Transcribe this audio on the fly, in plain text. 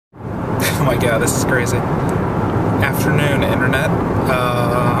Oh my god, this is crazy. Afternoon, internet.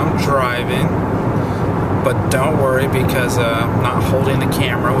 I'm driving, but don't worry because I'm not holding the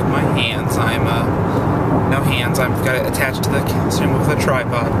camera with my hands. I'm no hands. I've got it attached to the steering wheel with a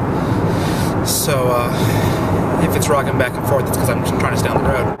tripod. So if it's rocking back and forth, it's because I'm just trying to stay on the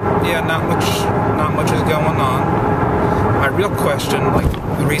road. Yeah, not much is going on. My real question, like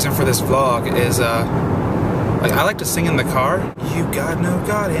the reason for this vlog, is like I like to sing in the car. You got no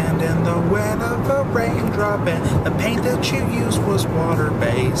God, and in the wet of a raindrop, and the paint that you used was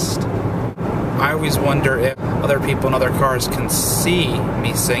water-based. I always wonder if other people in other cars can see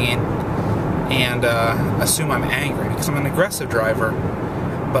me singing and assume I'm angry, because I'm an aggressive driver,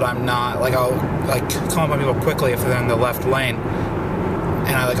 but I'm not. Like I'll like come up on people quickly if they're in the left lane,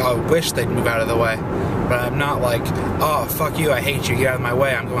 and I wish they'd move out of the way. But I'm not like, oh, fuck you, I hate you, get out of my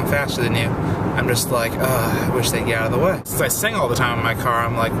way, I'm going faster than you. I'm just like, I wish they'd get out of the way. Since I sing all the time in my car,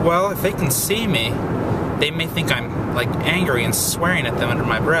 I'm like, well, if they can see me, they may think I'm like angry and swearing at them under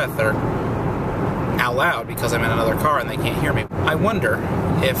my breath or out loud because I'm in another car and they can't hear me. I wonder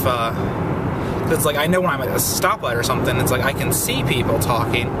if, it's like I know when I'm at a stoplight or something, it's like I can see people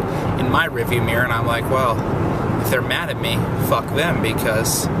talking in my rearview mirror, and I'm like, well, if they're mad at me, fuck them,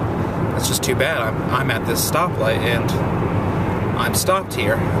 because it's just too bad. I'm at this stoplight and I'm stopped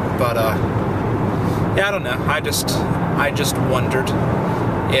here. But yeah, I don't know. I just wondered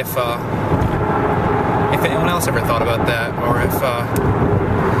if anyone else ever thought about that, or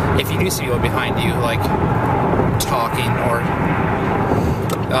if you do see people behind you like talking or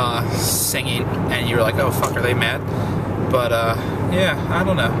singing, and you're like, oh fuck, are they mad? But yeah, I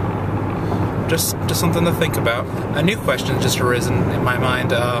don't know. Just something to think about. A new question's just arisen in my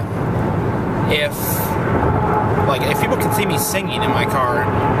mind. If people can see me singing in my car,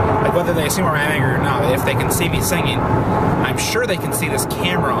 like whether they assume I'm angry or not, if they can see me singing, I'm sure they can see this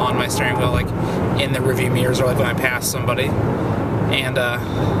camera on my steering wheel, like in the rearview mirrors or like when I pass somebody. And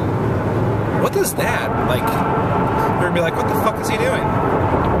what is that? Like, they're gonna be like, what the fuck is he doing?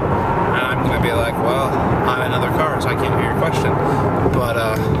 And I'm gonna be like, well, I'm in another car, so I can't hear your question. But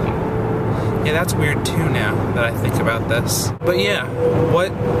yeah, that's weird too now that I think about this. But yeah,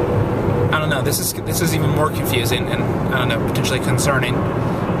 what? I don't know. This is even more confusing and I don't know, potentially concerning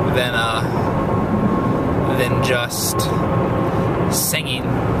than just singing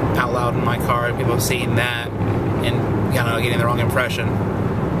out loud in my car and people seeing that and getting the wrong impression.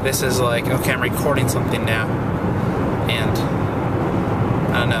 This is like, okay, I'm recording something now, and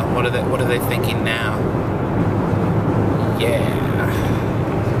I don't know. What are they thinking now? Yeah.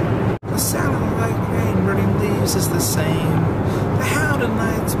 The sound of like rain burning leaves is the same. The hound in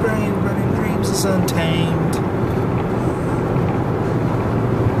night's brain burning dreams is untamed.